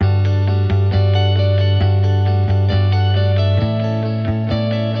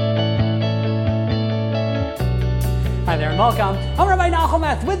Welcome. I'm Rabbi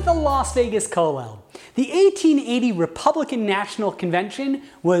Nachum with the Las Vegas Kollel. The 1880 Republican National Convention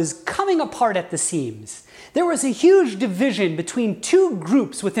was coming apart at the seams. There was a huge division between two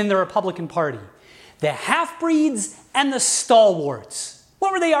groups within the Republican Party, the half-breeds and the stalwarts.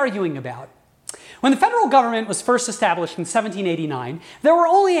 What were they arguing about? When the federal government was first established in 1789, there were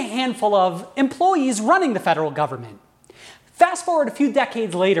only a handful of employees running the federal government. Fast forward a few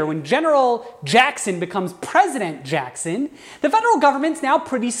decades later, when General Jackson becomes President Jackson, the federal government's now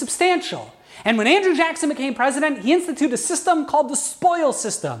pretty substantial. And when Andrew Jackson became president, he instituted a system called the spoils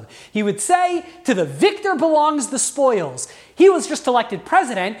system. He would say, to the victor belongs the spoils. He was just elected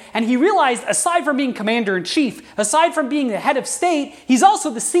president, and he realized, aside from being commander-in-chief, aside from being the head of state, he's also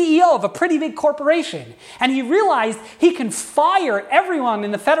the CEO of a pretty big corporation. And he realized he can fire everyone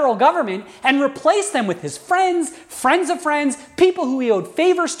in the federal government and replace them with his friends, friends of friends, people who he owed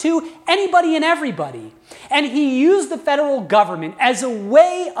favors to, anybody and everybody. And he used the federal government as a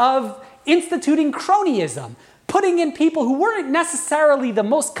way of instituting cronyism, putting in people who weren't necessarily the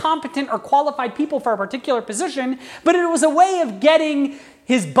most competent or qualified people for a particular position, but it was a way of getting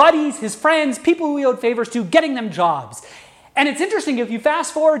his buddies, his friends, people who he owed favors to, getting them jobs. And it's interesting, if you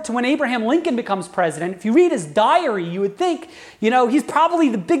fast forward to when Abraham Lincoln becomes president, if you read his diary, you would think, he's probably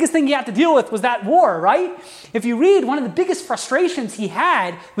the biggest thing he had to deal with was that war, right? If you read, one of the biggest frustrations he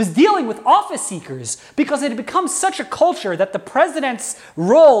had was dealing with office seekers, because it had become such a culture that the president's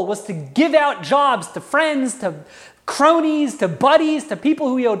role was to give out jobs to friends, to cronies, to buddies, to people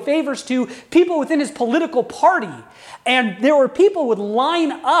who he owed favors to, people within his political party. And there were people who would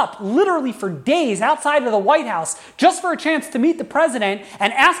line up literally for days outside of the White House just for a chance to meet the president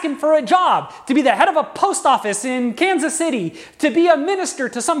and ask him for a job, to be the head of a post office in Kansas City, to be a minister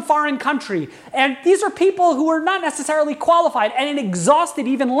to some foreign country. And these are people who were not necessarily qualified, and it exhausted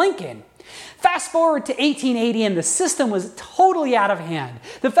even Lincoln. Fast forward to 1880, and the system was totally out of hand.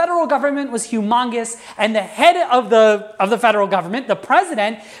 The federal government was humongous, and the head of the federal government, the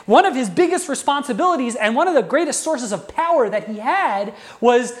president, one of his biggest responsibilities and one of the greatest sources of power that he had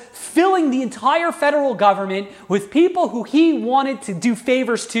was filling the entire federal government with people who he wanted to do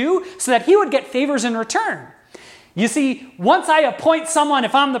favors to so that he would get favors in return. You see, once I appoint someone,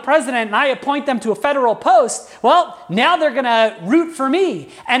 if I'm the president, and I appoint them to a federal post, well, now they're going to root for me.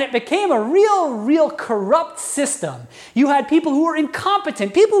 And it became a real corrupt system. You had people who were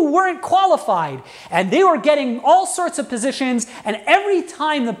incompetent, people who weren't qualified, and they were getting all sorts of positions, and every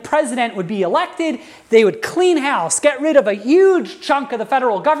time the president would be elected, they would clean house, get rid of a huge chunk of the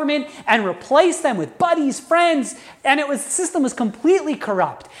federal government, and replace them with buddies, friends, and the system was completely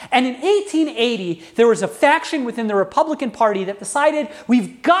corrupt. And in 1880, there was a faction within the Republican Party that decided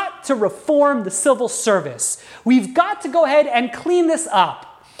we've got to reform the civil service. We've got to go ahead and clean this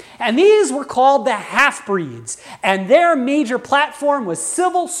up. And these were called the half-breeds. And their major platform was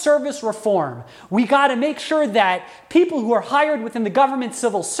civil service reform. We got to make sure that people who are hired within the government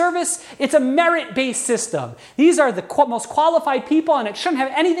civil service, it's a merit-based system. These are the most qualified people, and it shouldn't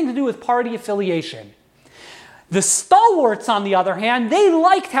have anything to do with party affiliation. The stalwarts, on the other hand, they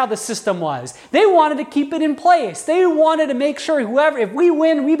liked how the system was. They wanted to keep it in place. They wanted to make sure if we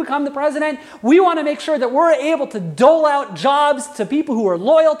win, we become the president, we want to make sure that we're able to dole out jobs to people who are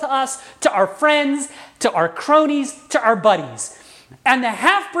loyal to us, to our friends, to our cronies, to our buddies. And the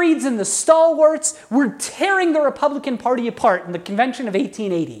half-breeds and the stalwarts were tearing the Republican Party apart in the convention of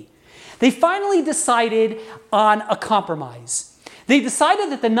 1880. They finally decided on a compromise. They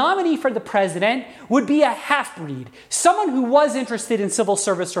decided that the nominee for the president would be a half-breed, someone who was interested in civil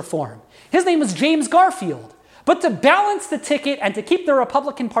service reform. His name was James Garfield. But to balance the ticket and to keep the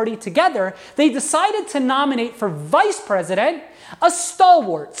Republican Party together, they decided to nominate for vice president a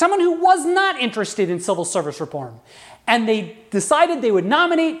stalwart, someone who was not interested in civil service reform. And they decided they would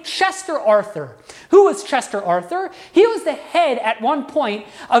nominate Chester Arthur. Who was Chester Arthur? He was the head at one point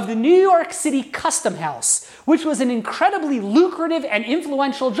of the New York City Custom House, which was an incredibly lucrative and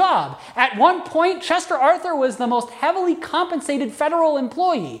influential job. At one point, Chester Arthur was the most heavily compensated federal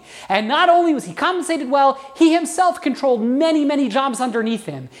employee. And not only was he compensated well, he himself controlled many jobs underneath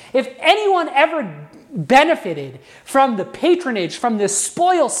him. If anyone ever benefited from the patronage, from this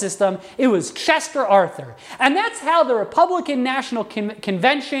spoil system, it was Chester Arthur. And that's how the Republican National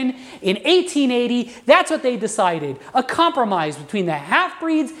Convention in 1880, that's what they decided. A compromise between the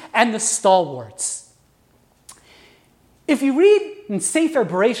half-breeds and the stalwarts. If you read in Sefer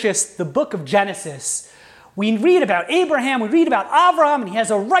Bereshis, the book of Genesis, we read about Abraham, we read about Avraham, and he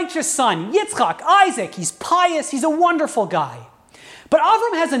has a righteous son, Yitzchak, Isaac. He's pious, he's a wonderful guy. But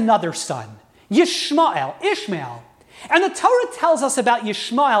Avram has another son, Ishmael. And the Torah tells us about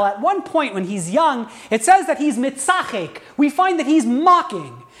Yishmael. At one point when he's young, it says that he's mitzachek. We find that he's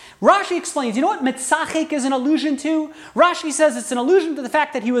mocking. Rashi explains, you know what mitzachek is an allusion to? Rashi says it's an allusion to the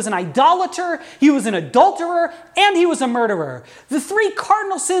fact that he was an idolater, he was an adulterer, and he was a murderer. The three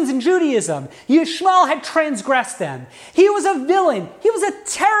cardinal sins in Judaism, Yishmael had transgressed them. He was a villain. He was a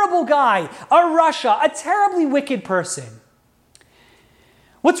terrible guy, a rasha, a terribly wicked person.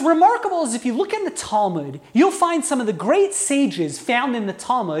 What's remarkable is if you look in the Talmud, you'll find some of the great sages found in the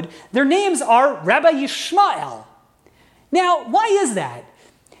Talmud. Their names are Rabbi Yishmael. Now, why is that?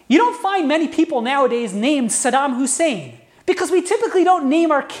 You don't find many people nowadays named Saddam Hussein because we typically don't name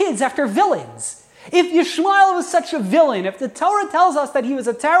our kids after villains. If Yishmael was such a villain, if the Torah tells us that he was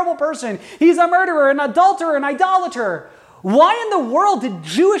a terrible person, he's a murderer, an adulterer, an idolater, why in the world did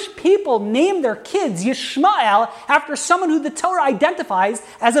Jewish people name their kids Yishmael after someone who the Torah identifies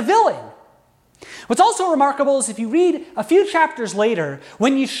as a villain? What's also remarkable is if you read a few chapters later,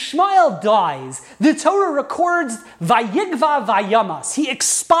 when Yishmael dies, the Torah records Vayigva Vayamas. He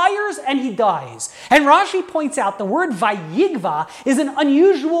expires and he dies. And Rashi points out the word Vayigva is an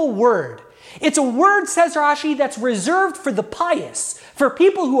unusual word. It's a word, says Rashi, that's reserved for the pious, for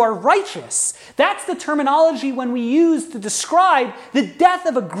people who are righteous. That's the terminology when we use to describe the death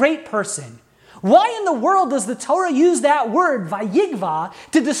of a great person. Why in the world does the Torah use that word, Vayigva,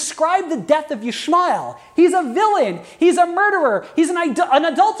 to describe the death of Yishmael? He's a villain. He's a murderer. He's an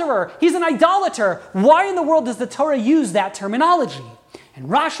adulterer. He's an idolater. Why in the world does the Torah use that terminology? And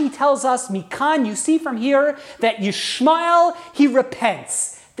Rashi tells us, Mikan, you see from here, that Yishmael, he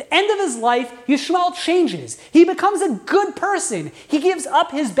repents. The end of his life, Yishmael changes. He becomes a good person. He gives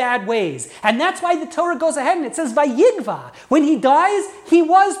up his bad ways. And that's why the Torah goes ahead and it says, Vayigva. When he dies, he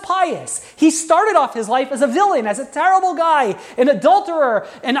was pious. He started off his life as a villain, as a terrible guy, an adulterer,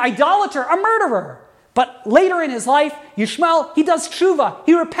 an idolater, a murderer. But later in his life, Yishmael, he does tshuva,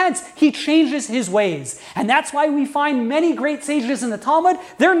 he repents, he changes his ways. And that's why we find many great sages in the Talmud,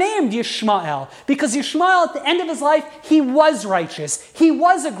 they're named Yishmael. Because Yishmael, at the end of his life, he was righteous. He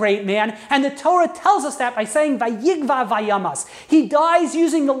was a great man. And the Torah tells us that by saying, Vayigva Vayamas. He dies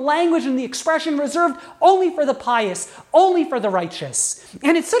using the language and the expression reserved only for the pious, only for the righteous.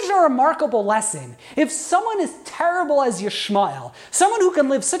 And it's such a remarkable lesson. If someone as terrible as Yishmael, someone who can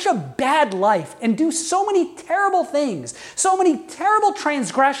live such a bad life and do so many terrible things, so many terrible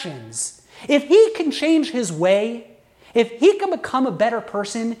transgressions, if he can change his way, if he can become a better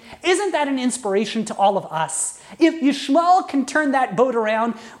person, isn't that an inspiration to all of us? If Yishmael can turn that boat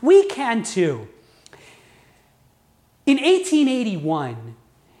around, we can too. In 1881,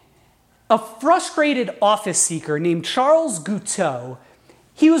 a frustrated office seeker named Charles Guiteau,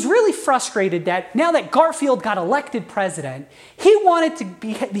 he was really frustrated that now that Garfield got elected president, he wanted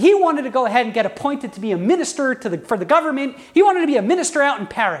to go ahead and get appointed to be a minister for the government. He wanted to be a minister out in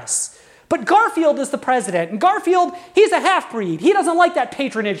Paris. But Garfield is the president, and Garfield, he's a half-breed. He doesn't like that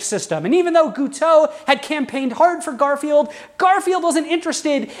patronage system. And even though Guiteau had campaigned hard for Garfield, Garfield wasn't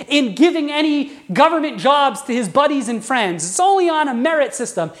interested in giving any government jobs to his buddies and friends. It's only on a merit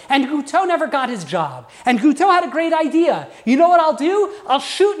system. And Guiteau never got his job. And Guiteau had a great idea. You know what I'll do? I'll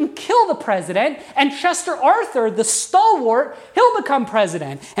shoot and kill the president, and Chester Arthur, the stalwart, he'll become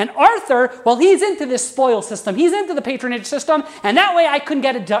president. And Arthur, well, he's into this spoil system. He's into the patronage system, and that way I could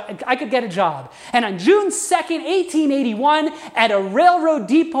get a job. And on June 2nd, 1881, at a railroad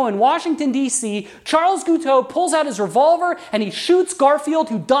depot in Washington, D.C., Charles Guiteau pulls out his revolver and he shoots Garfield,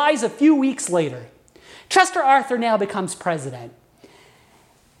 who dies a few weeks later. Chester Arthur now becomes president.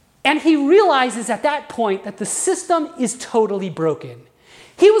 And he realizes at that point that the system is totally broken.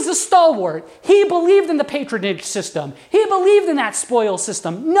 He was a stalwart. He believed in the patronage system. He believed in that spoil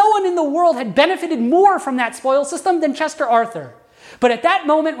system. No one in the world had benefited more from that spoil system than Chester Arthur. But at that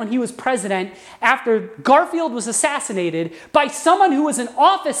moment when he was president, after Garfield was assassinated by someone who was an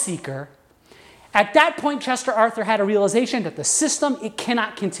office seeker, at that point Chester Arthur had a realization that the system, it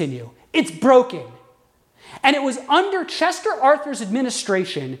cannot continue. It's broken. And it was under Chester Arthur's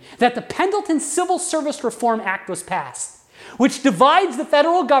administration that the Pendleton Civil Service Reform Act was passed, which divides the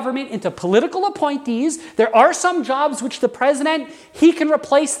federal government into political appointees. There are some jobs which the president, he can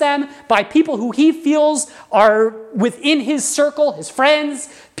replace them by people who he feels are within his circle, his friends,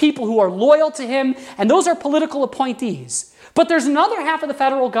 people who are loyal to him, and those are political appointees. But there's another half of the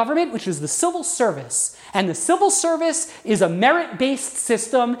federal government, which is the civil service. And the civil service is a merit-based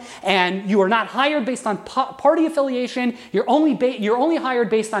system, and you are not hired based on party affiliation. You're only hired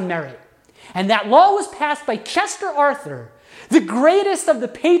based on merit. And that law was passed by Chester Arthur, the greatest of the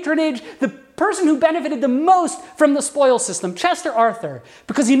patronage, the person who benefited the most from the spoil system, Chester Arthur.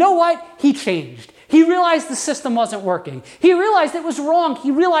 Because you know what? He changed. He realized the system wasn't working. He realized it was wrong.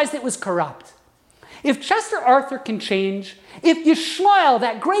 He realized it was corrupt. If Chester Arthur can change, if Ishmael,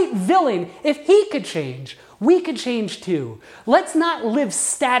 that great villain, if he could change, we could change too. Let's not live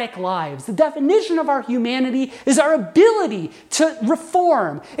static lives. The definition of our humanity is our ability to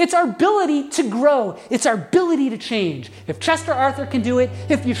reform. It's our ability to grow. It's our ability to change. If Chester Arthur can do it,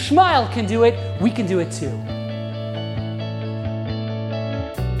 if Ishmael can do it, we can do it too.